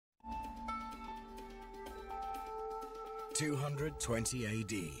220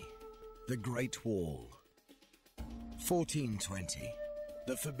 AD, the Great Wall. 1420,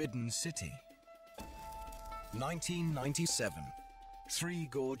 the Forbidden City. 1997, Three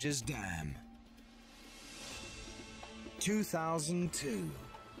Gorges Dam. 2002,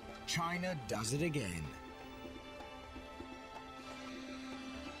 China does it again.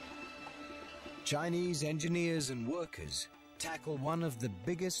 Chinese engineers and workers tackle one of the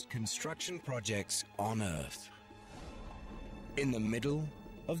biggest construction projects on Earth. In the middle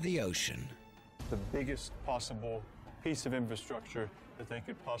of the ocean. The biggest possible piece of infrastructure that they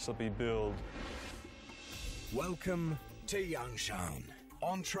could possibly build. Welcome to Yangshan,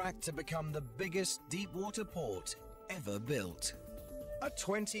 on track to become the biggest deep water port ever built. A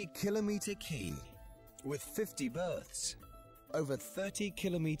 20-kilometer quay with 50 berths, over 30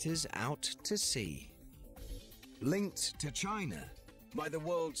 kilometers out to sea. Linked to China by the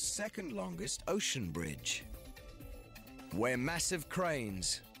world's second longest ocean bridge, where massive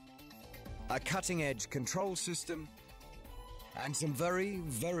cranes, a cutting-edge control system, and some very,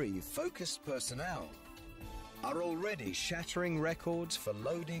 very focused personnel are already shattering records for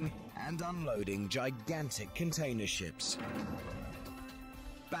loading and unloading gigantic container ships,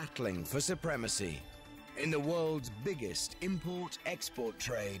 battling for supremacy in the world's biggest import-export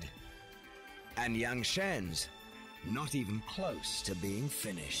trade. And Yangshan's not even close to being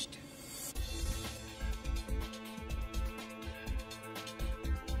finished.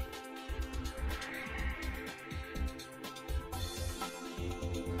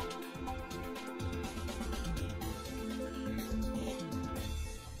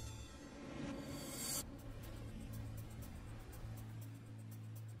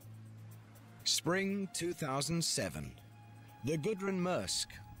 Spring 2007, the Gudrun Maersk,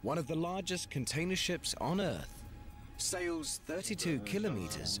 one of the largest container ships on Earth, sails 32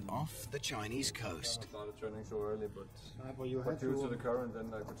 kilometers off the Chinese coast. I started turning so early, but due to the current,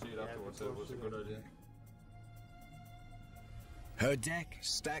 then I could see it afterwards. It was a good idea. Her deck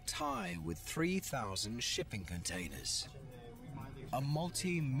stacked high with 3,000 shipping containers, a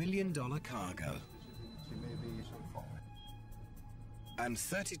multi-million-dollar cargo. And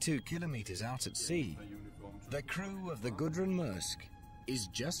 32 kilometers out at sea, the crew of the Gudrun Maersk is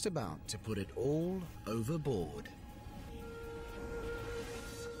just about to put it all overboard.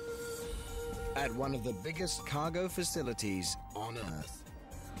 At one of the biggest cargo facilities on Earth.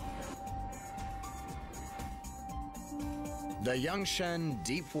 The Yangshan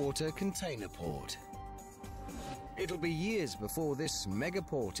Deepwater Container Port. It'll be years before this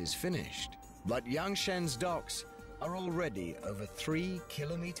megaport is finished, but Yangshan's docks are already over 3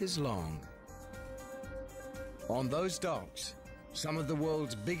 kilometers long. On those docks, some of the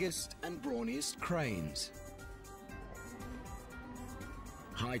world's biggest and brawniest cranes,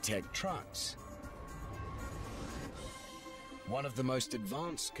 high-tech trucks, one of the most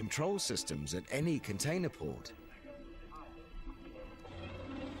advanced control systems at any container port,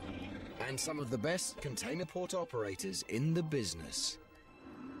 and some of the best container port operators in the business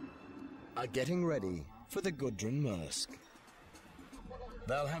are getting ready for the Gudrun Maersk.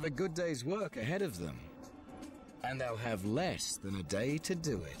 They'll have a good day's work ahead of them, and they'll have less than a day to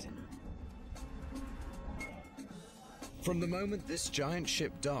do it. From the moment this giant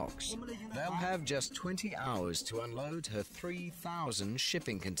ship docks, they'll have just 20 hours to unload her 3,000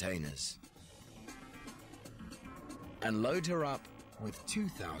 shipping containers and load her up with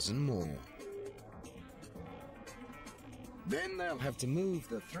 2,000 more. Then they'll have to move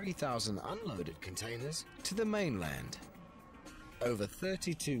the 3,000 unloaded containers to the mainland, over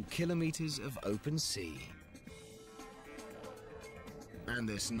 32 kilometers of open sea. And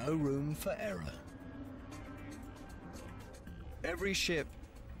there's no room for error. Every ship,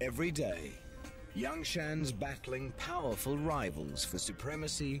 every day, Yangshan's battling powerful rivals for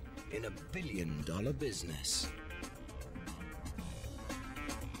supremacy in a billion-dollar business.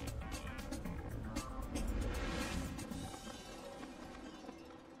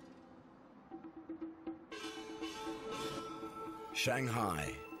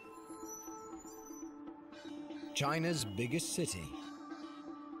 Shanghai, China's biggest city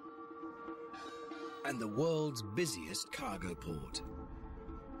and the world's busiest cargo port.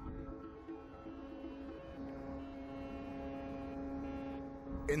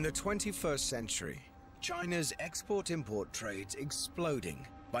 In the 21st century, China's export-import trade's exploding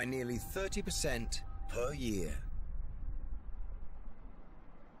by nearly 30% per year.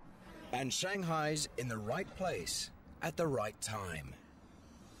 And Shanghai's in the right place at the right time.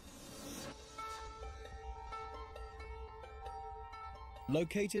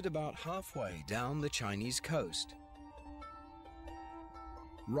 Located about halfway down the Chinese coast,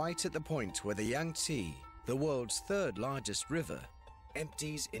 right at the point where the Yangtze, the world's third largest river,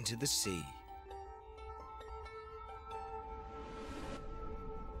 empties into the sea.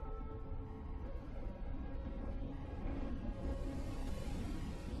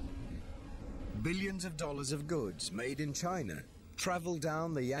 Billions of dollars of goods made in China travel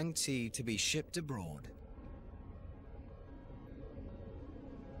down the Yangtze to be shipped abroad.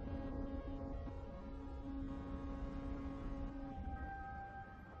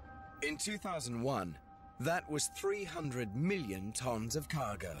 In 2001, that was 300 million tons of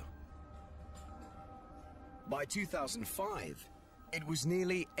cargo. By 2005, it was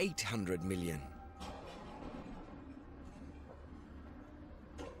nearly 800 million.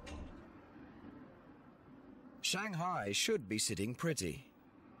 Shanghai should be sitting pretty.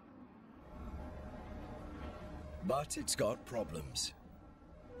 But it's got problems.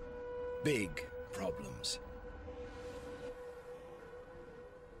 Big problems.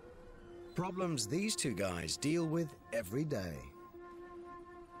 Problems these two guys deal with every day.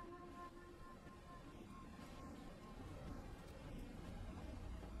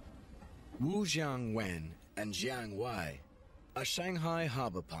 Wu Jiangwen and Jiang Wei are Shanghai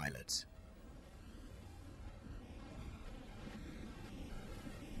harbor pilots.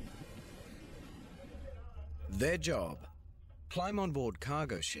 Their job: climb on board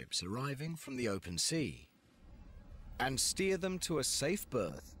cargo ships arriving from the open sea and steer them to a safe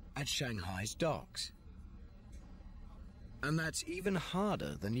berth at Shanghai's docks. And that's even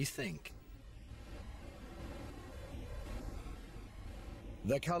harder than you think.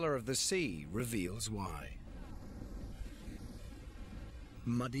 The color of the sea reveals why.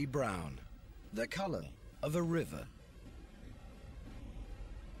 Muddy brown, the color of a river.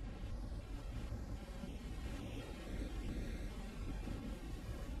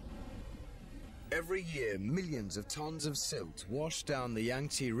 Every year, millions of tons of silt wash down the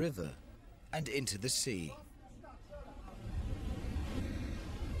Yangtze River and into the sea.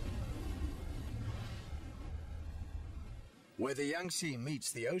 Where the Yangtze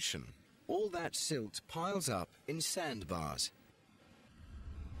meets the ocean, all that silt piles up in sandbars.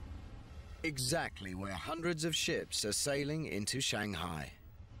 Exactly where hundreds of ships are sailing into Shanghai.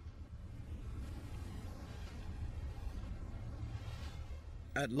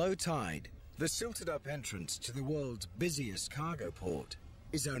 At low tide, the silted-up entrance to the world's busiest cargo port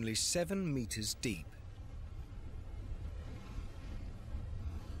is only 7 meters deep.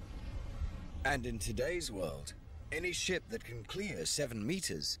 And in today's world, any ship that can clear 7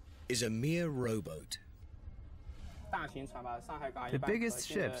 meters is a mere rowboat. The biggest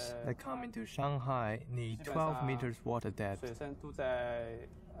ships that come into Shanghai need 12 meters water depth.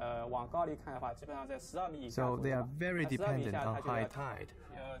 So they are very dependent on high tide.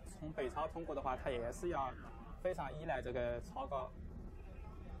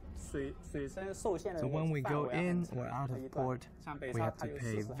 So when we go in or out of port, we have to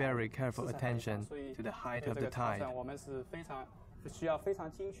pay very careful attention to the height of the tide.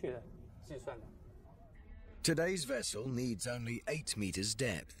 Today's vessel needs only 8 meters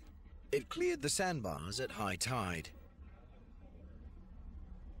depth. It cleared the sandbars at high tide.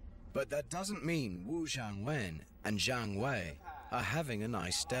 But that doesn't mean Wu Jiangwen and Jiang Wei are having a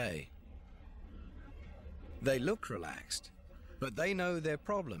nice day. They look relaxed, but they know their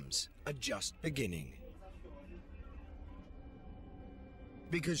problems are just beginning.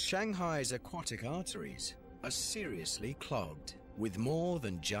 Because Shanghai's aquatic arteries are seriously clogged with more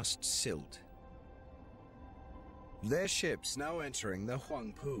than just silt. Their ships now entering the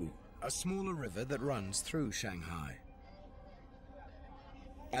Huangpu, a smaller river that runs through Shanghai.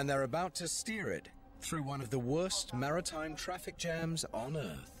 And they're about to steer it through one of the worst maritime traffic jams on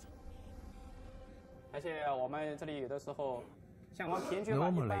Earth.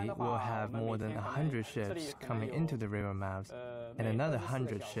 Normally, we'll have more than 100 ships coming into the river mouth and another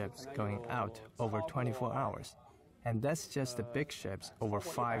 100 ships going out over 24 hours. And that's just the big ships over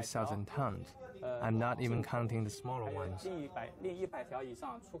 5,000 tons. I'm not even counting the smaller ones.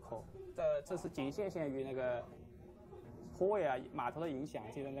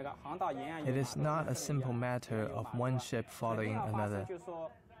 It is not a simple matter of one ship following another.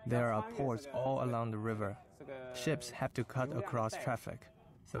 There are ports all along the river. Ships have to cut across traffic,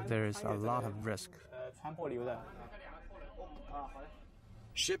 so there is a lot of risk.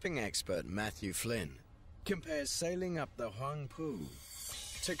 Shipping expert Matthew Flynn compares sailing up the Huangpu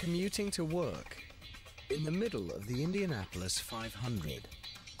to commuting to work in the middle of the Indianapolis 500.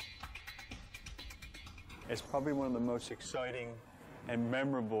 It's probably one of the most exciting and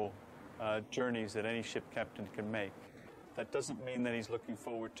memorable journeys that any ship captain can make. That doesn't mean that he's looking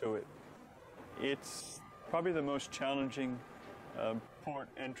forward to it. It's probably the most challenging port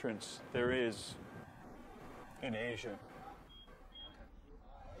entrance there is. in Asia.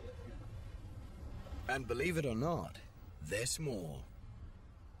 And believe it or not, there's more.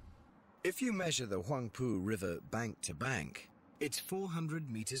 If you measure the Huangpu River bank to bank, it's 400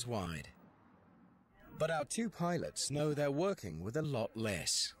 meters wide. But our two pilots know they're working with a lot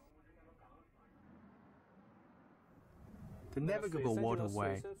less. The navigable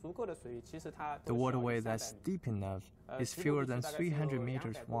waterway, the waterway that's deep enough, is fewer than 300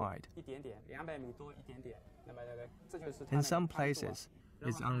 meters wide. In some places,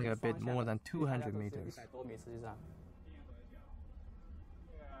 it's only a bit more than 200 meters.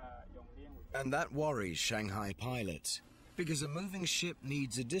 And that worries Shanghai pilots, because a moving ship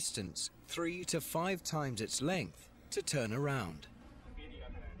needs a distance 3 to 5 times its length to turn around.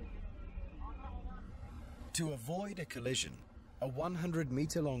 To avoid a collision, a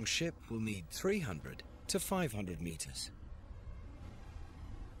 100-meter-long ship will need 300 to 500 meters.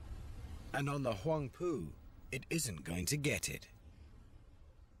 And on the Huangpu, it isn't going to get it.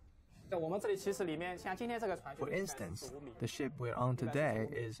 For instance, the ship we're on today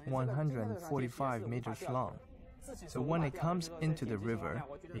is 145 meters long. So when it comes into the river,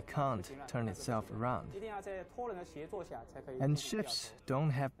 it can't turn itself around. And ships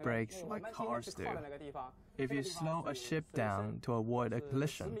don't have brakes like cars do. If you slow a ship down to avoid a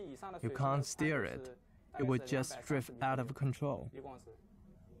collision, you can't steer it. It would just drift out of control.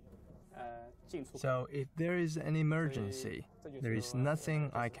 So if there is an emergency, there is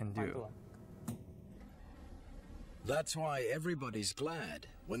nothing I can do. That's why everybody's glad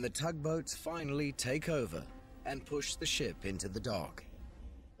when the tugboats finally take over and push the ship into the dock.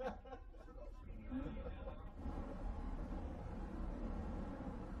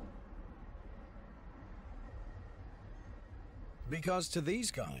 Because to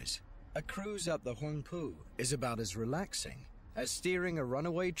these guys, a cruise up the Huangpu is about as relaxing as steering a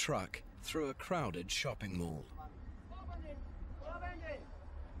runaway truck through a crowded shopping mall.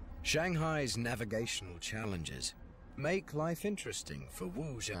 Shanghai's navigational challenges make life interesting for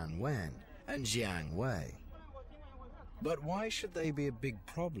Wu Zhanwen and Jiang Wei. But why should they be a big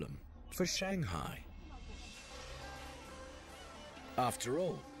problem for Shanghai? After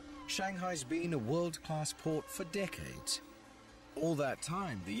all, Shanghai's been a world-class port for decades. All that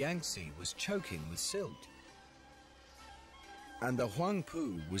time, the Yangtze was choking with silt. And the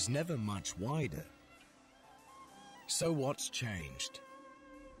Huangpu was never much wider. So what's changed?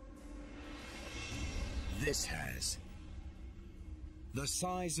 This has. The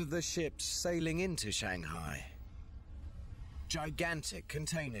size of the ships sailing into Shanghai. Gigantic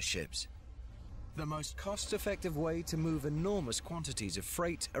container ships. The most cost-effective way to move enormous quantities of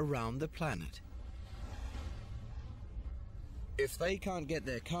freight around the planet. If they can't get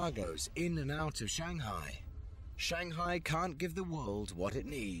their cargoes in and out of Shanghai, Shanghai can't give the world what it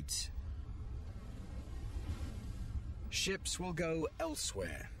needs. Ships will go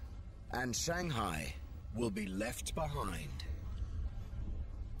elsewhere, and Shanghai will be left behind.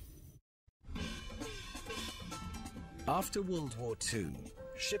 After World War II,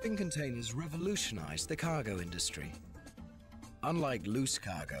 shipping containers revolutionized the cargo industry. Unlike loose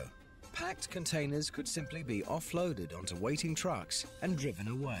cargo, packed containers could simply be offloaded onto waiting trucks and driven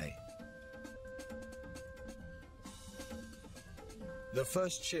away. The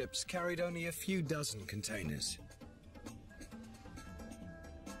first ships carried only a few dozen containers.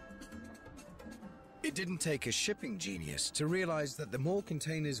 It didn't take a shipping genius to realize that the more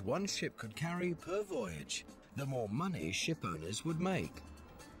containers one ship could carry per voyage, the more money ship owners would make.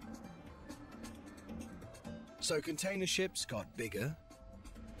 So container ships got bigger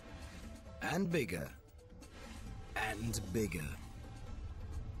and bigger and bigger.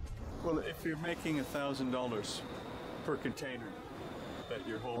 Well, if you're making $1,000 per container that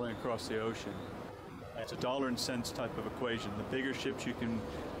you're hauling across the ocean, it's a dollar and cents type of equation. The bigger ships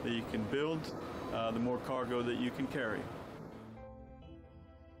that you can build, the more cargo that you can carry.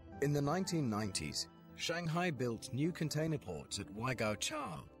 In the 1990s, Shanghai built new container ports at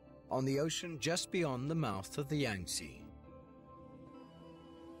Waigaoqiao on the ocean just beyond the mouth of the Yangtze.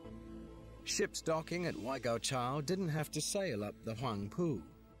 Ships docking at Waigaoqiao didn't have to sail up the Huangpu,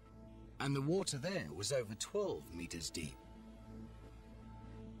 and the water there was over 12 meters deep.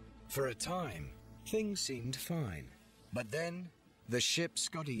 For a time, things seemed fine, but then the ships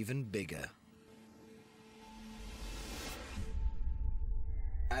got even bigger.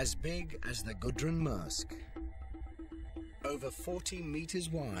 As big as the Gudrun Maersk. Over 40 meters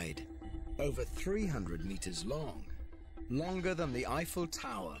wide, over 300 meters long, longer than the Eiffel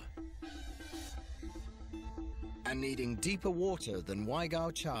Tower, and needing deeper water than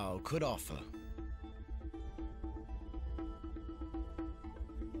Waigaoqiao could offer.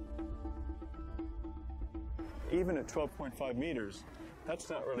 even at 12.5 meters, that's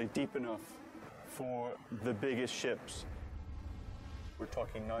not really deep enough for the biggest ships. We're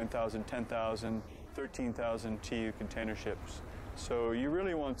talking 9,000, 10,000, 13,000 TEU container ships. So you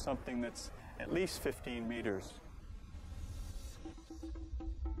really want something that's at least 15 meters.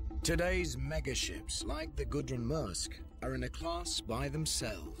 Today's megaships, like the Gudrun Maersk, are in a class by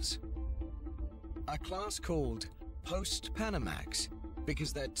themselves. A class called Post-Panamax,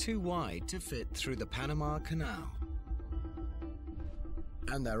 because they're too wide to fit through the Panama Canal.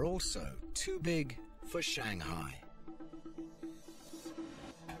 And they're also too big for Shanghai.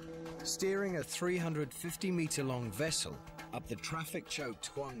 Steering a 350-meter-long vessel up the traffic-choked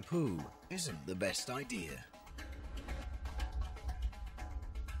Huangpu isn't the best idea.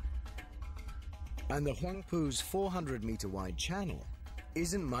 And the Huangpu's 400-meter-wide channel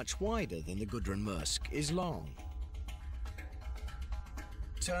isn't much wider than the Gudrun Maersk is long.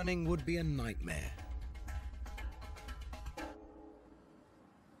 Turning would be a nightmare.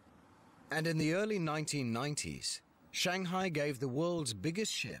 And in the early 1990s, Shanghai gave the world's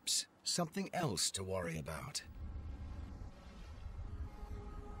biggest ships something else to worry about.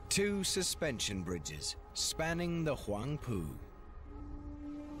 2 suspension bridges spanning the Huangpu.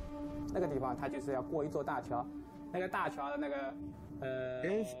 那个地方它就是要过一座大桥，那个大桥的那个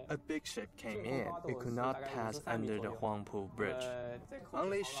If a big ship came in, it could not pass under the Huangpu Bridge.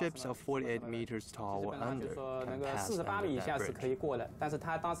 Only ships of 48 meters tall or under can pass 48 米 under 以下 that 是可以 bridge. 过的，但是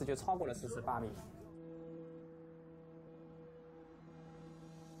它当时就超过了48米。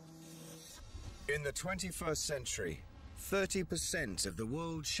In the 21st century, 30% of the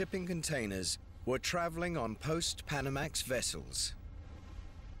world's shipping containers were traveling on post-Panamax vessels.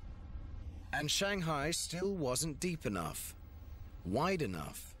 And Shanghai still wasn't deep enough, wide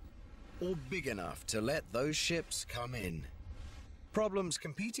enough, or big enough to let those ships come in. Problems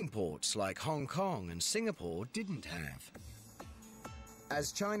competing ports like Hong Kong and Singapore didn't have.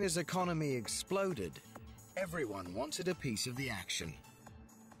 As China's economy exploded, everyone wanted a piece of the action.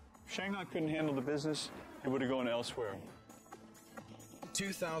 If Shanghai couldn't handle the business, it would have gone elsewhere.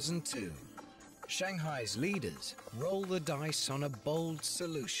 2002, Shanghai's leaders roll the dice on a bold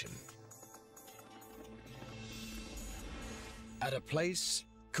solution. At a place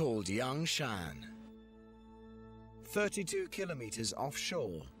called Yangshan, 32 kilometers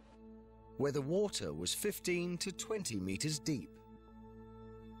offshore, where the water was 15 to 20 meters deep.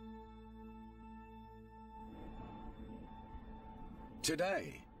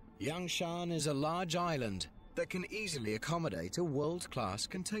 Today, Yangshan is a large island that can easily accommodate a world-class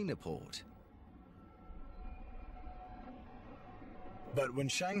container port. But when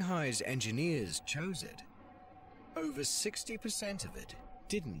Shanghai's engineers chose it, over 60% of it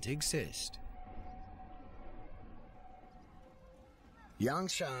didn't exist.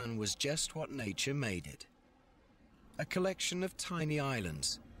 Yangshan was just what nature made it. A collection of tiny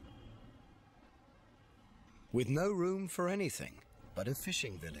islands with no room for anything but a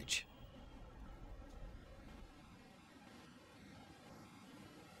fishing village.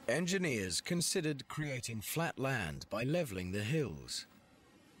 Engineers considered creating flat land by leveling the hills,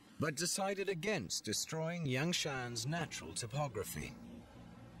 but decided against destroying Yangshan's natural topography.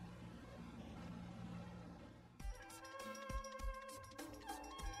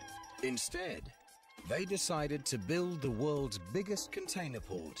 Instead, they decided to build the world's biggest container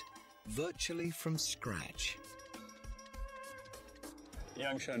port virtually from scratch.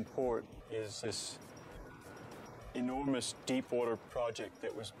 Yangshan Port is this enormous deep water project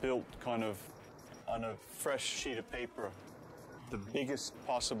that was built kind of on a fresh sheet of paper. The biggest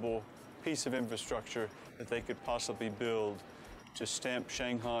possible piece of infrastructure that they could possibly build to stamp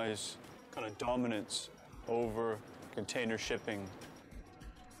Shanghai's kind of dominance over container shipping.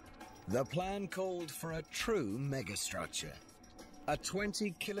 The plan called for a true megastructure, a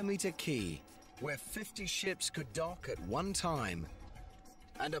 20-kilometer quay where 50 ships could dock at one time,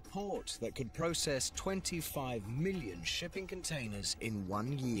 and a port that could process 25 million shipping containers in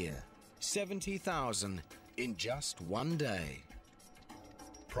 1 year, 70,000 in just one day.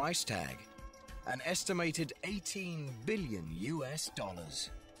 Price tag, an estimated $18 billion.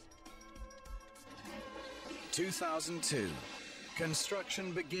 2002,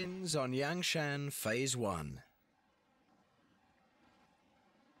 construction begins on Yangshan Phase 1.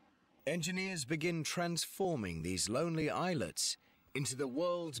 Engineers begin transforming these lonely islets into the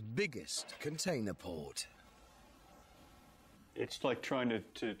world's biggest container port. It's like trying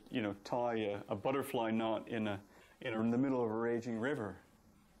to tie a butterfly knot in the middle of a raging river.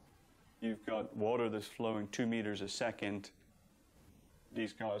 You've got water that's flowing 2 meters a second.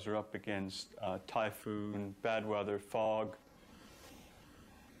 These guys are up against typhoon, bad weather, fog.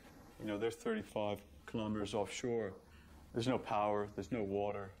 They're 35 kilometers offshore. There's no power, there's no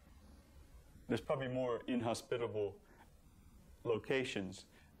water. There's probably more inhospitable locations,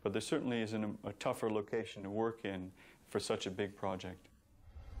 but there certainly isn't a tougher location to work in for such a big project.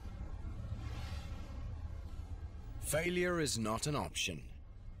 Failure is not an option,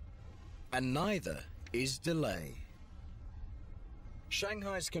 and neither is delay.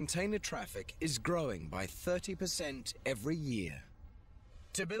 Shanghai's container traffic is growing by 30% every year.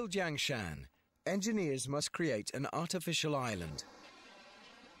 To build Yangshan, engineers must create an artificial island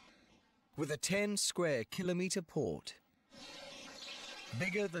with a 10 square kilometer port,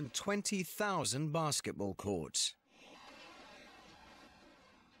 bigger than 20,000 basketball courts,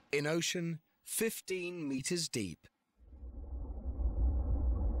 in ocean 15 meters deep.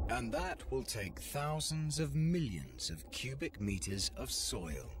 And that will take thousands of millions of cubic meters of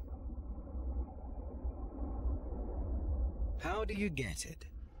soil. How do you get it?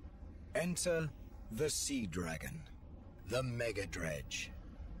 Enter the Sea Dragon, the mega dredge.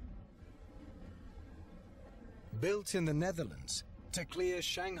 Built in the Netherlands to clear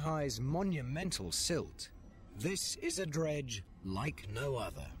Shanghai's monumental silt, this is a dredge like no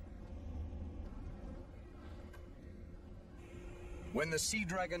other. When the Sea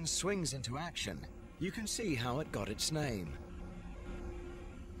Dragon swings into action, you can see how it got its name.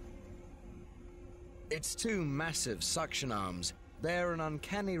 Its two massive suction arms bear an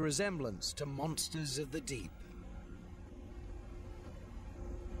uncanny resemblance to monsters of the deep.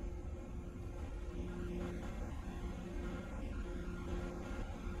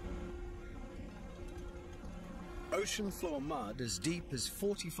 Ocean floor mud as deep as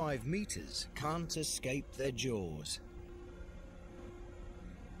 45 meters can't escape their jaws.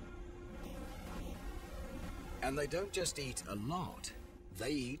 And they don't just eat a lot,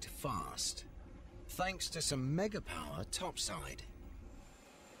 they eat fast, thanks to some mega power topside.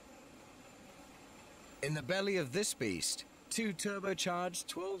 In the belly of this beast, two turbocharged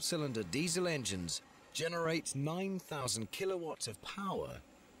 12-cylinder diesel engines generate 9,000 kilowatts of power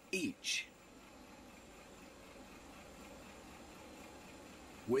each.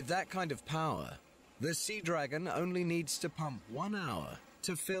 With that kind of power, the Sea Dragon only needs to pump 1 hour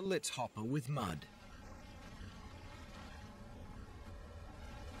to fill its hopper with mud.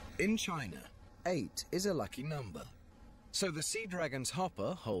 In China, 8 is a lucky number, so the Sea Dragon's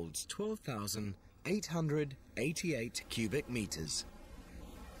hopper holds 12,888 cubic meters.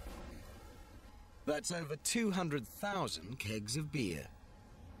 That's over 200,000 kegs of beer.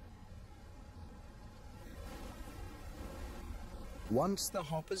 Once the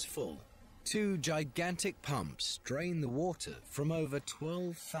hopper's full, 2 gigantic pumps drain the water from over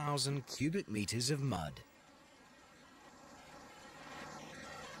 12,000 cubic meters of mud.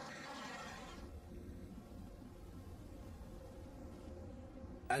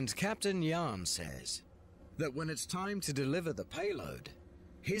 And Captain Yan says that when it's time to deliver the payload,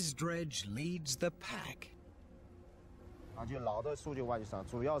 his dredge leads the pack.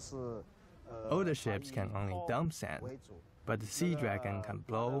 Older ships can only dump sand, but the Sea Dragon can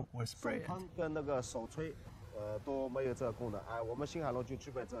blow or spray it.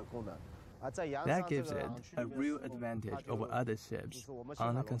 That gives it a real advantage over other ships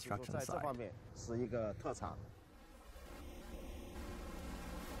on the construction site.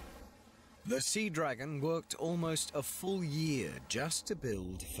 The Sea Dragon worked almost a full year just to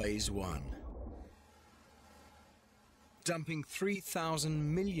build Phase 1. Dumping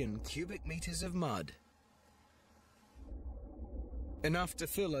 3,000 million cubic meters of mud. Enough to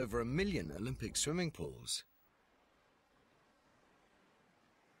fill over 1 million Olympic swimming pools.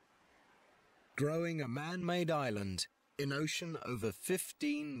 Growing a man-made island in ocean over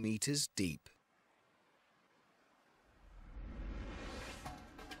 15 meters deep.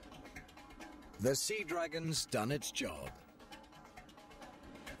 The Sea Dragon's done its job.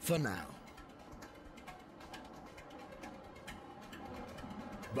 For now.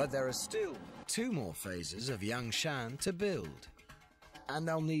 But there are still 2 more phases of Yangshan to build. And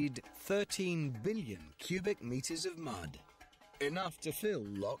they'll need 13 billion cubic meters of mud. Enough to fill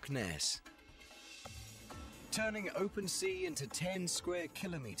Loch Ness. Turning open sea into 10 square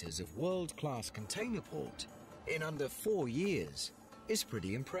kilometers of world-class container port in under 4 years is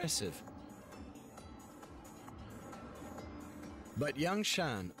pretty impressive. But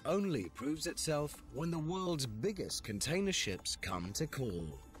Yangshan only proves itself when the world's biggest container ships come to call.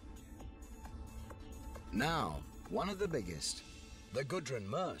 Now, one of the biggest, the Gudrun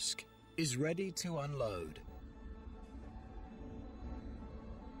Maersk, is ready to unload.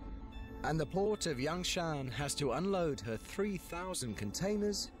 And the port of Yangshan has to unload her 3,000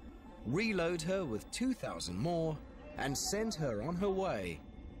 containers, reload her with 2,000 more, and send her on her way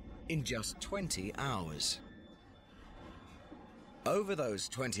in just 20 hours. Over those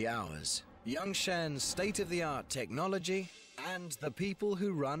 20 hours, Yangshan's state-of-the-art technology and the people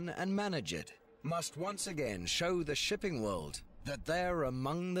who run and manage it must once again show the shipping world that they're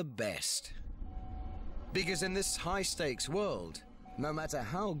among the best. Because in this high-stakes world, no matter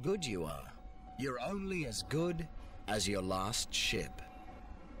how good you are, you're only as good as your last ship.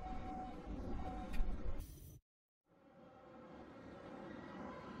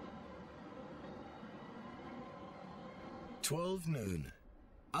 noon.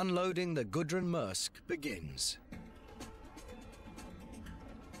 Unloading the Gudrun Maersk begins.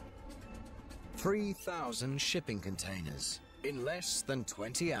 3,000 shipping containers in less than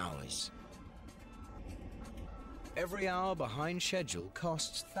 20 hours. Every hour behind schedule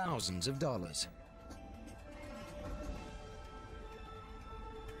costs thousands of dollars.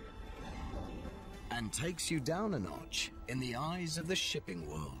 And takes you down a notch in the eyes of the shipping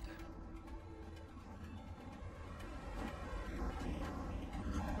world.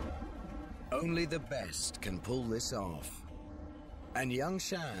 Only the best can pull this off. And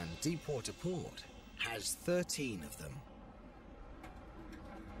Yangshan Deepwater Port has 13 of them.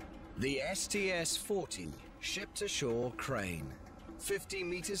 The STS-40 ship-to-shore crane, 50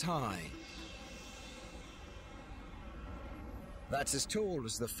 meters high. That's as tall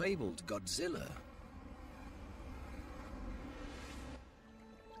as the fabled Godzilla.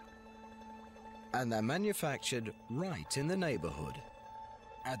 And they're manufactured right in the neighborhood,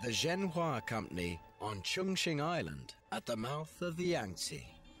 at the Zhenhua Company on Chongqing Island at the mouth of the Yangtze,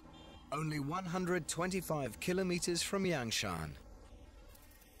 only 125 kilometers from Yangshan.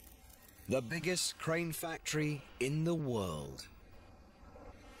 The biggest crane factory in the world.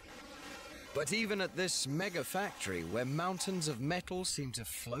 But even at this mega factory where mountains of metal seem to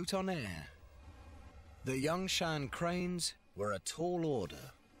float on air, the Yangshan cranes were a tall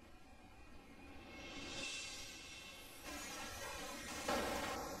order.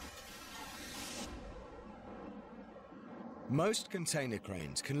 Most container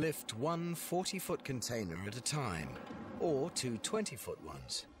cranes can lift one 40-foot container at a time, or two 20-foot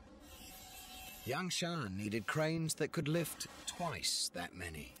ones. Yangshan needed cranes that could lift twice that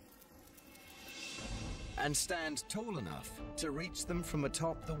many, and stand tall enough to reach them from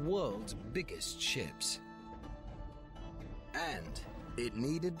atop the world's biggest ships. And it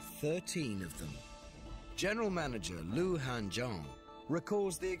needed 13 of them. General Manager Lu Hanzhong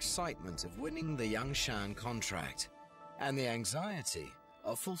recalls the excitement of winning the Yangshan contract and the anxiety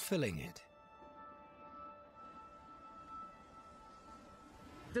of fulfilling it.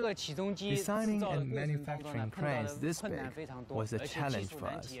 Designing and manufacturing cranes this big was a challenge for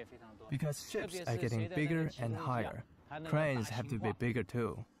us, because ships are getting bigger and higher. Cranes have to be bigger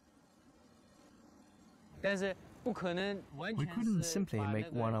too. We couldn't simply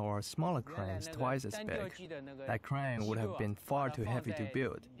make one of our smaller cranes twice as big. That crane would have been far too heavy to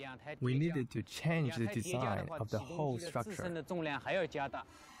build. We needed to change the design of the whole structure.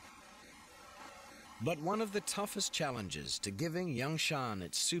 But one of the toughest challenges to giving Yangshan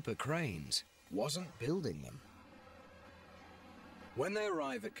its super cranes wasn't building them. When they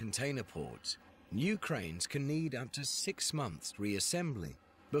arrive at container ports, new cranes can need up to 6 months reassembly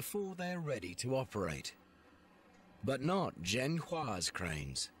before they're ready to operate. But not Zhenhua's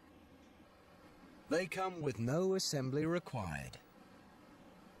cranes. They come with no assembly required.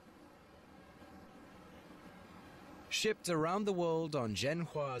 Shipped around the world on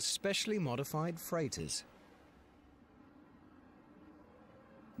Zhenhua's specially modified freighters.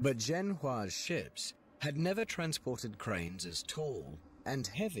 But Zhenhua's ships had never transported cranes as tall and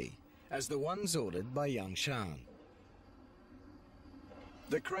heavy as the ones ordered by Yangshan.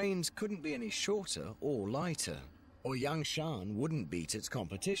 The cranes couldn't be any shorter or lighter, or Yangshan wouldn't beat its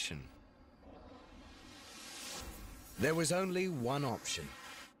competition. There was only one option: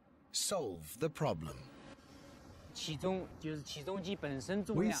 solve the problem.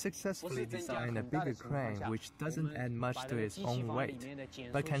 We successfully designed a bigger crane which doesn't add much to its own weight,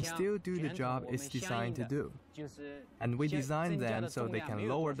 but can still do the job it's designed to do. And we designed them so they can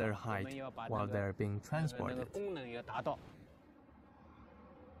lower their height while they're being transported.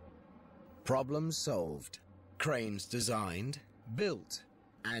 Problem solved. Cranes designed, built,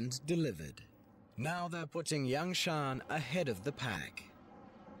 and delivered. Now they're putting Yangshan ahead of the pack.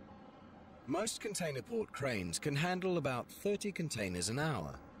 Most container port cranes can handle about 30 containers an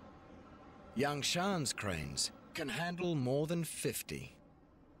hour. Yangshan's cranes can handle more than 50.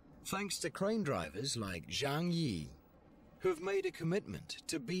 Thanks to crane drivers like Zhang Yi, who've made a commitment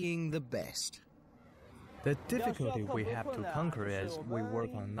to being the best. The difficulty we have to conquer is we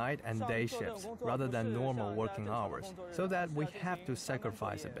work on night and day shifts rather than normal working hours, so that we have to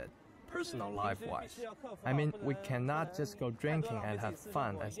sacrifice a bit, personal life-wise. I mean, we cannot just go drinking and have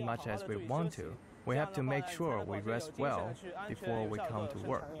fun as much as we want to. We have to make sure we rest well before we come to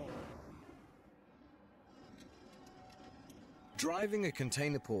work. Driving a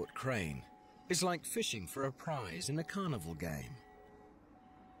container port crane is like fishing for a prize in a carnival game.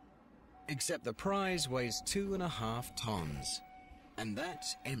 Except the prize weighs 2.5 tons, and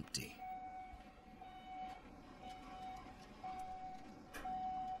that's empty.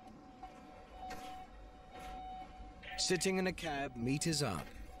 Sitting in a cab meters up,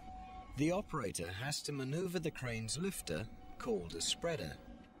 the operator has to maneuver the crane's lifter, called a spreader,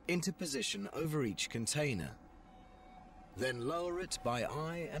 into position over each container, then lower it by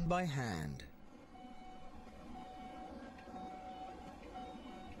eye and by hand.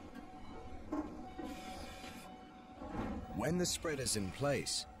 When the spreader's in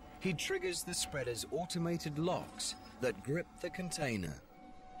place, he triggers the spreader's automated locks that grip the container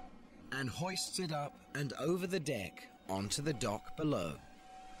and hoists it up and over the deck onto the dock below,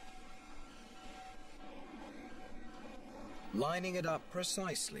 lining it up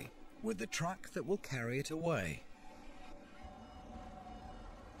precisely with the truck that will carry it away.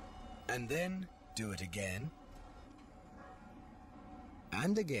 And then do it again,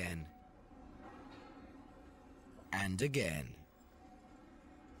 and again, and again.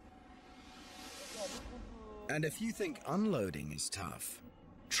 And if you think unloading is tough,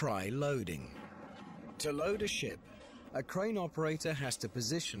 try loading. To load a ship, a crane operator has to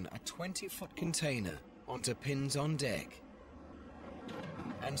position a 20-foot container onto pins on deck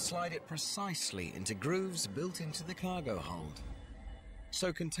and slide it precisely into grooves built into the cargo hold,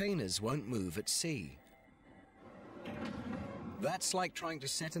 so containers won't move at sea. That's like trying to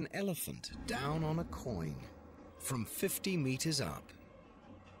set an elephant down on a coin from 50 meters up,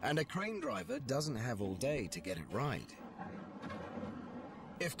 and a crane driver doesn't have all day to get it right.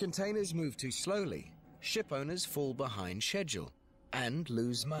 If containers move too slowly, ship owners fall behind schedule and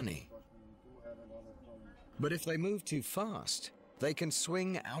lose money. But if they move too fast, they can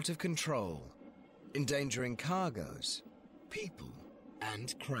swing out of control, endangering cargoes, people,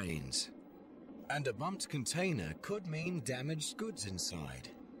 and cranes. And a bumped container could mean damaged goods inside.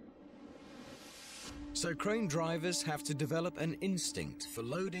 So crane drivers have to develop an instinct for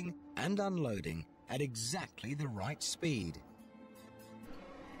loading and unloading at exactly the right speed.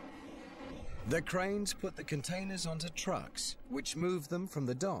 The cranes put the containers onto trucks, which move them from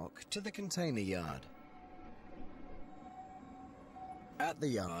the dock to the container yard. At the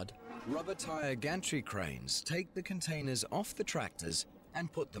yard, rubber tire gantry cranes take the containers off the tractors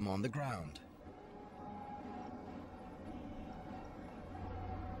and put them on the ground.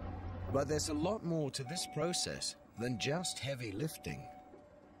 But there's a lot more to this process than just heavy lifting.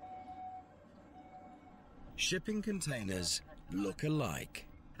 Shipping containers look alike,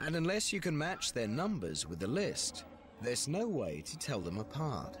 and unless you can match their numbers with the list, there's no way to tell them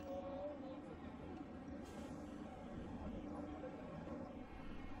apart.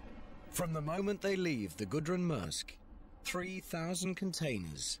 From the moment they leave the Gudrun Maersk, 3,000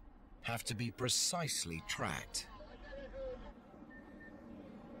 containers have to be precisely tracked.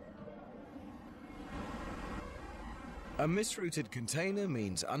 A misrouted container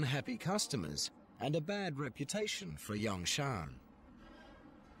means unhappy customers and a bad reputation for Yongshan.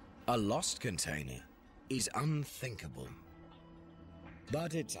 A lost container is unthinkable.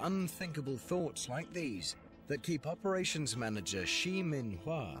 But it's unthinkable thoughts like these that keep operations manager Shi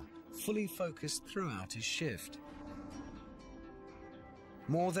Min-hua fully focused throughout his shift.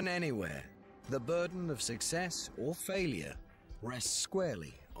 More than anywhere, the burden of success or failure rests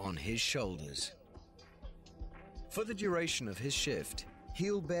squarely on his shoulders. For the duration of his shift,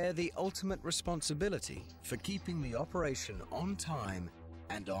 he'll bear the ultimate responsibility for keeping the operation on time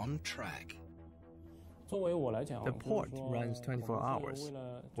and on track. The port runs 24 hours.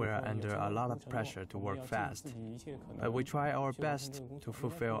 We're under a lot of pressure to work fast, but we try our best to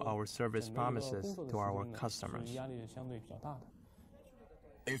fulfill our service promises to our customers.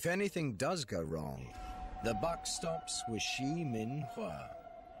 If anything does go wrong, the buck stops with Shi Min-hua.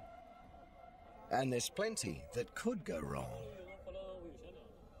 And there's plenty that could go wrong.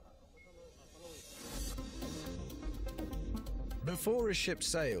 Before a ship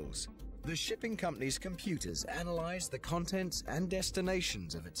sails, the shipping company's computers analyze the contents and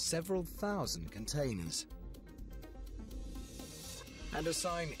destinations of its several thousand containers and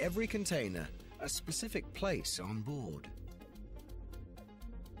assign every container a specific place on board.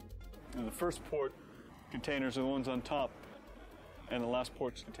 And the first port containers are the ones on top, and the last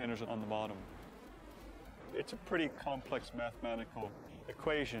port's containers are on the bottom. it's a pretty complex mathematical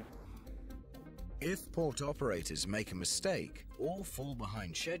equation. If port operators make a mistake or fall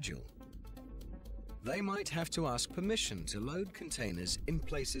behind schedule, they might have to ask permission to load containers in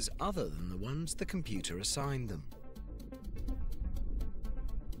places other than the ones the computer assigned them.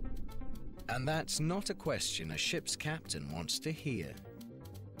 And that's not a question a ship's captain wants to hear.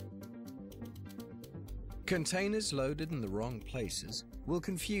 Containers loaded in the wrong places will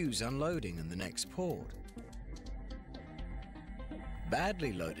confuse unloading in the next port.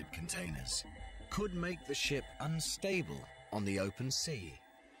 Badly loaded containers could make the ship unstable on the open sea.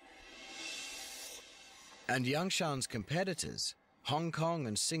 And Yangshan's competitors, Hong Kong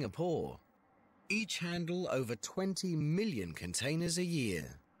and Singapore, each handle over 20 million containers a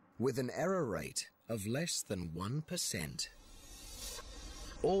year, with an error rate of less than 1%.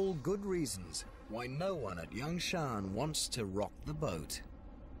 All good reasons why no one at Yangshan wants to rock the boat.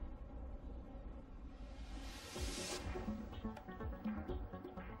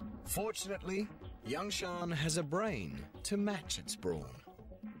 Fortunately, Yangshan has a brain to match its brawn.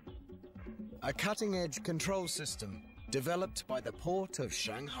 A cutting-edge control system developed by the port of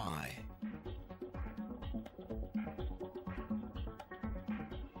Shanghai.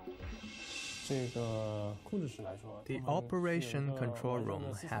 The operation control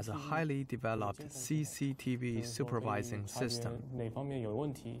room has a highly developed CCTV supervising system,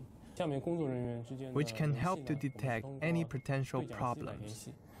 which can help to detect any potential problems.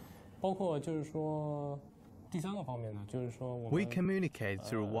 We communicate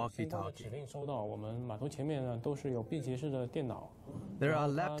through walkie-talkie. There are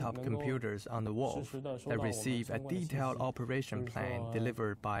laptop computers on the wharf that receive a detailed operation plan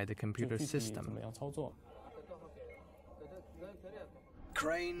delivered by the computer system.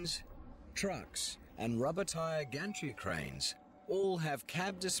 Cranes, trucks, and rubber tire gantry cranes all have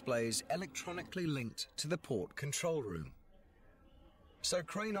cab displays electronically linked to the port control room. So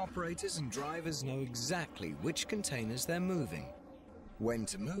crane operators and drivers know exactly which containers they're moving, when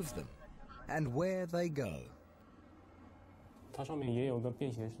to move them, and where they go.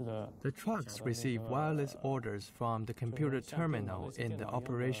 The trucks receive wireless orders from the computer terminal in the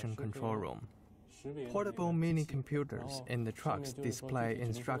operation control room. Portable mini computers in the trucks display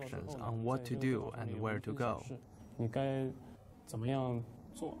instructions on what to do and where to go.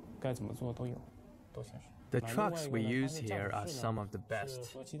 The trucks we use here are some of the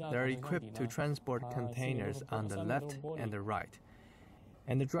best. They're equipped to transport containers on the left and the right.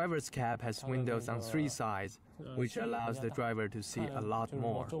 And the driver's cab has windows on 3 sides, which allows the driver to see a lot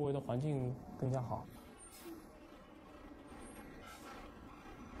more.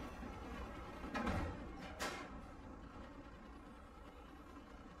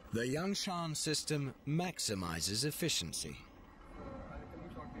 The Yangshan system maximizes efficiency.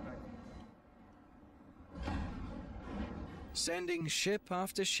 Sending ship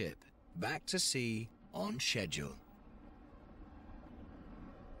after ship back to sea on schedule.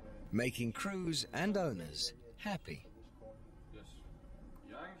 Making crews and owners happy.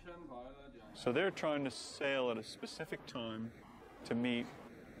 So they're trying to sail at a specific time to meet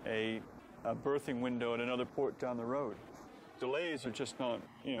a berthing window at another port down the road. Delays are just not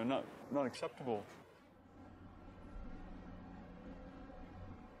acceptable.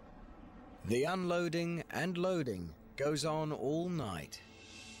 The unloading and loading goes on all night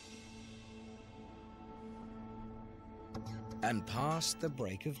and past the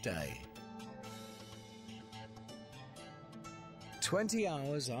break of day. 20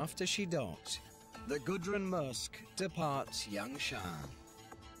 hours after she docks, the Gudrun Maersk departs Yangshan,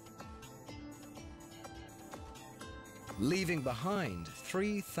 leaving behind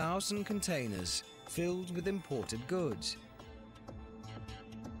 3,000 containers filled with imported goods.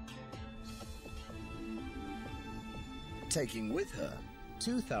 Taking with her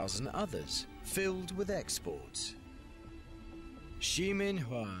 2,000 others filled with exports. Xi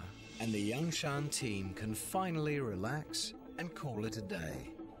Minhua and the Yangshan team can finally relax and call it a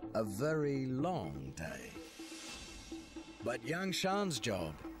day. A very long day. But Yangshan's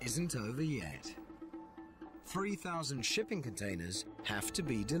job isn't over yet. 3,000 shipping containers have to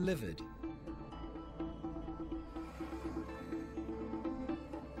be delivered.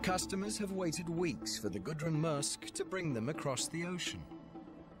 Customers have waited weeks for the Gudrun Maersk to bring them across the ocean.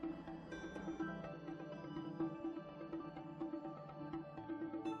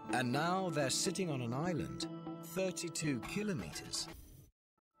 And now they're sitting on an island, 32 kilometers.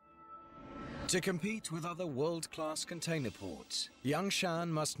 To compete with other world-class container ports, Yangshan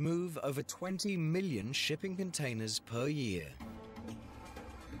must move over 20 million shipping containers per year.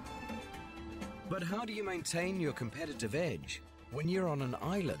 But how do you maintain your competitive edge when you're on an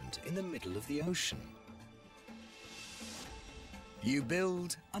island in the middle of the ocean? you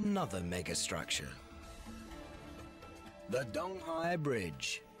build another megastructure. The Donghai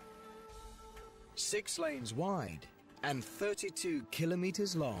Bridge. 6 lanes wide and 32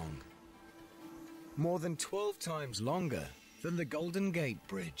 kilometers long. More than 12 times longer than the Golden Gate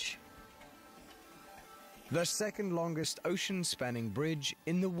Bridge. The second longest ocean-spanning bridge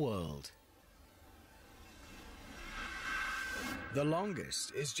in the world. The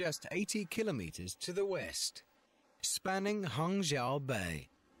longest is just 80 kilometers to the west, spanning Hangzhou Bay.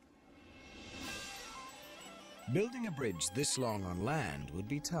 Building a bridge this long on land would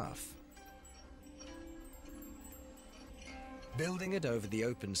be tough. Building it over the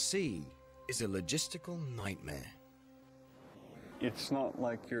open sea is a logistical nightmare. It's not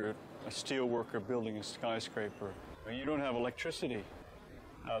like you're a steel worker building a skyscraper. You don't have electricity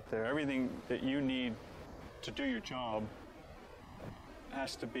out there. Everything that you need to do your job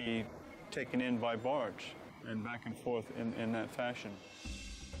has to be taken in by barge and back and forth in that fashion.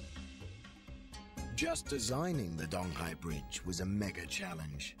 Just designing the Donghai Bridge was a mega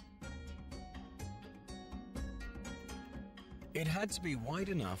challenge. It had to be wide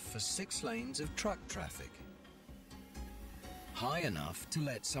enough for 6 lanes of truck traffic, high enough to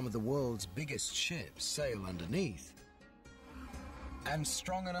let some of the world's biggest ships sail underneath, and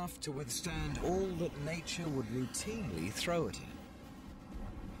strong enough to withstand all that nature would routinely throw at it.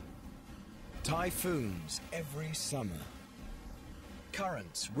 Typhoons every summer,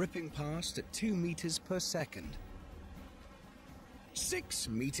 currents ripping past at 2 meters per second,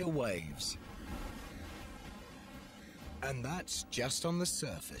 6-meter waves. And that's just on the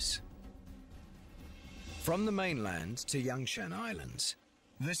surface. From the mainland to Yangshan Islands,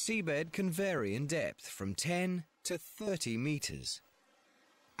 the seabed can vary in depth from 10 to 30 meters.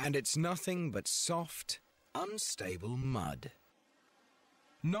 And it's nothing but soft, unstable mud.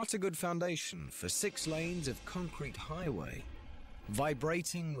 Not a good foundation for 6 lanes of concrete highway,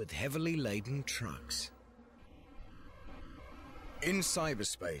 vibrating with heavily laden trucks. In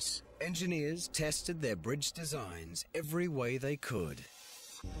cyberspace, engineers tested their bridge designs every way they could.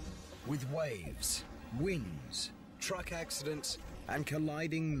 With waves, winds, truck accidents, and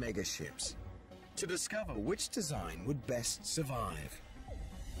colliding megaships, to discover which design would best survive.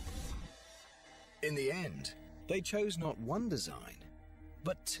 In the end, they chose not one design,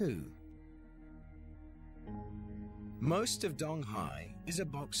 but 2. Most of Donghai is a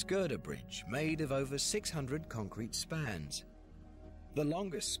box girder bridge made of over 600 concrete spans. The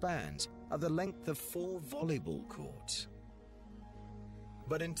longest spans are the length of 4 volleyball courts.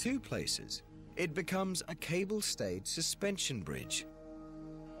 But in 2 places, it becomes a cable-stayed suspension bridge,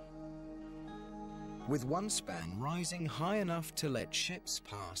 with one span rising high enough to let ships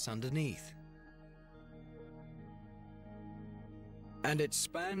pass underneath. And it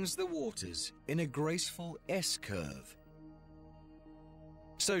spans the waters in a graceful S-curve,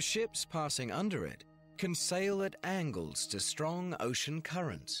 so ships passing under it can sail at angles to strong ocean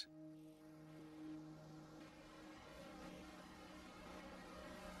currents.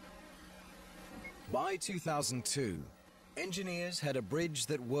 By 2002, engineers had a bridge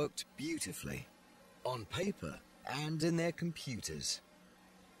that worked beautifully, on paper and in their computers.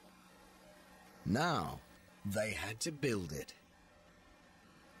 Now, they had to build it.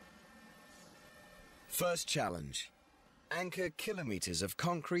 First challenge: anchor kilometers of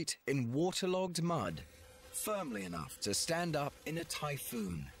concrete in waterlogged mud, firmly enough to stand up in a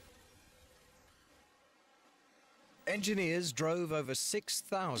typhoon. Engineers drove over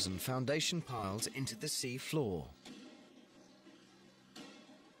 6,000 foundation piles into the sea floor,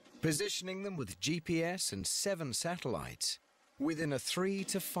 positioning them with GPS and 7 satellites within a 3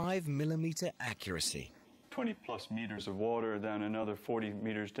 to 5 millimeter accuracy. 20 plus meters of water, then another 40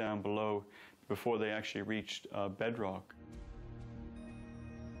 meters down below before they actually reached bedrock.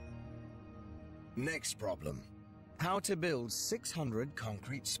 Next problem: how to build 600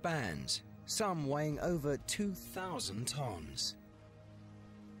 concrete spans, some weighing over 2,000 tons.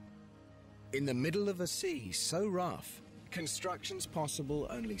 In the middle of a sea so rough, construction's possible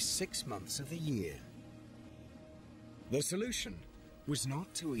only 6 months of the year. The solution was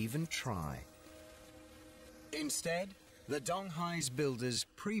not to even try. Instead, the Donghai's builders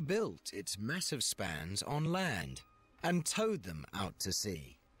pre-built its massive spans on land and towed them out to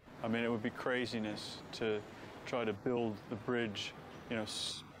sea. I mean, it would be craziness to try to build the bridge, you know,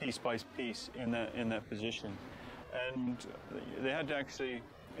 piece by piece in that position. And they had to actually,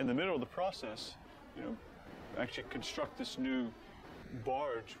 in the middle of the process, you know, actually construct this new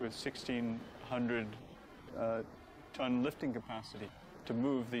barge with 1,600 ton lifting capacity to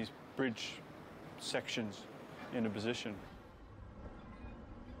move these bridge sections into position.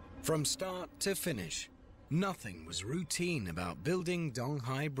 From start to finish, nothing was routine about building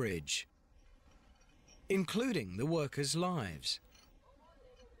Donghai Bridge, including the workers' lives.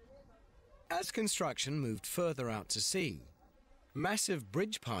 As construction moved further out to sea, massive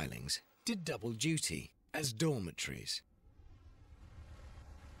bridge pilings did double duty as dormitories.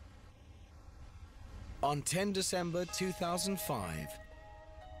 On 10 December 2005,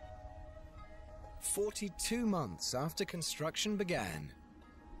 42 months after construction began,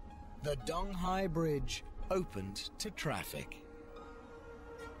 the Donghai Bridge opened to traffic.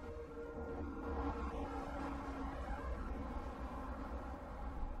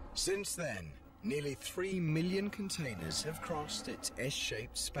 Since then, nearly 3 million containers have crossed its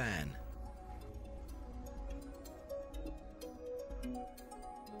S-shaped span.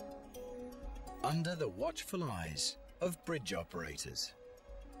 Under the watchful eyes of bridge operators.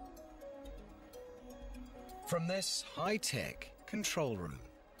 From this high-tech control room,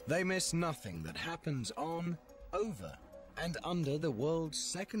 they miss nothing that happens on, over, and under the world's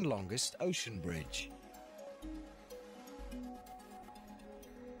second longest ocean bridge.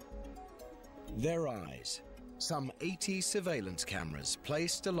 Their eyes, some 80 surveillance cameras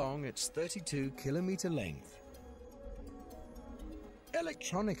placed along its 32-kilometer length.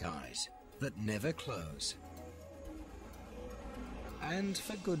 Electronic eyes that never close. And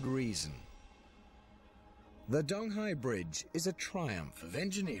for good reason. The Donghai Bridge is a triumph of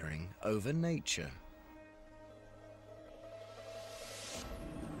engineering over nature.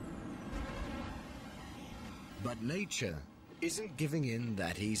 But nature isn't giving in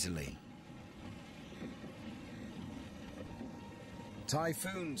that easily.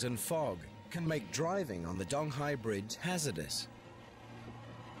 Typhoons and fog can make driving on the Donghai Bridge hazardous.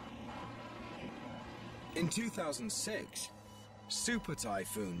 In 2006, Super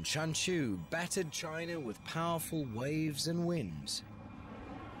Typhoon Chanshu battered China with powerful waves and winds.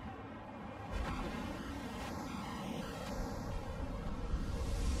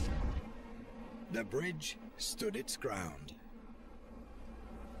 The bridge stood its ground.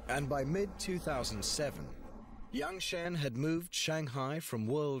 And by mid-2007, Yangshan had moved Shanghai from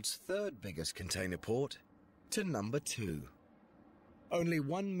world's third biggest container port to number 2. Only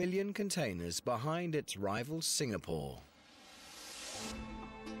 1 million containers behind its rival Singapore.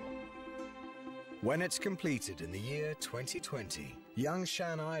 When it's completed in the year 2020,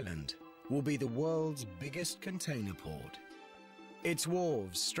 Yangshan Island will be the world's biggest container port. Its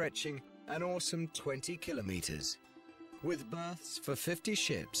wharves stretching an awesome 20 kilometers, with berths for 50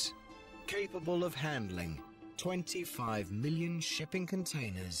 ships, capable of handling 25 million shipping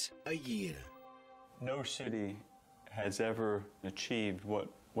containers a year. No city has ever achieved what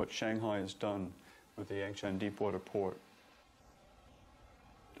Shanghai has done with the Yangshan Deepwater Port.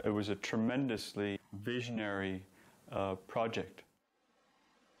 It was a tremendously visionary project.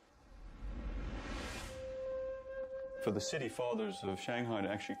 For the city fathers of Shanghai to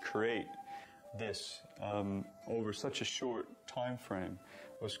actually create this over such a short time frame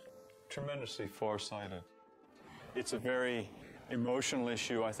was tremendously far-sighted. It's a very emotional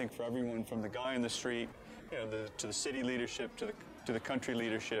issue, I think, for everyone, from the guy in the street, you know, to the city leadership, to the country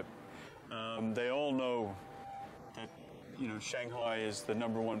leadership. They all know that, you know, Shanghai is the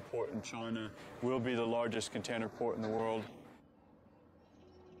 #1 port in China, will be the largest container port in the world.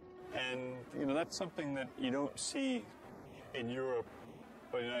 And, you know, that's something that you don't see in Europe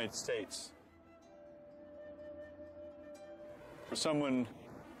or the United States. For someone,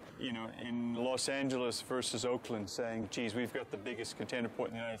 you know, in Los Angeles versus Oakland saying, geez, we've got the biggest container port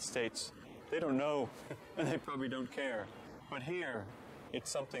in the United States, they don't know, and they probably don't care. But here, it's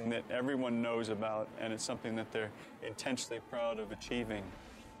something that everyone knows about, and it's something that they're intensely proud of achieving.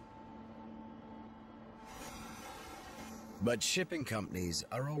 But shipping companies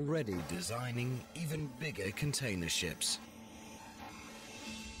are already designing even bigger container ships.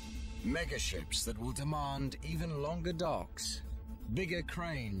 Mega ships that will demand even longer docks, bigger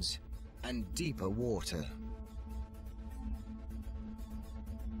cranes, and deeper water.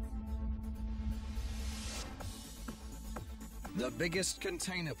 The biggest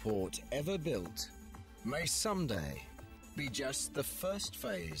container port ever built may someday be just the first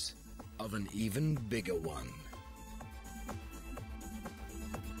phase of an even bigger one.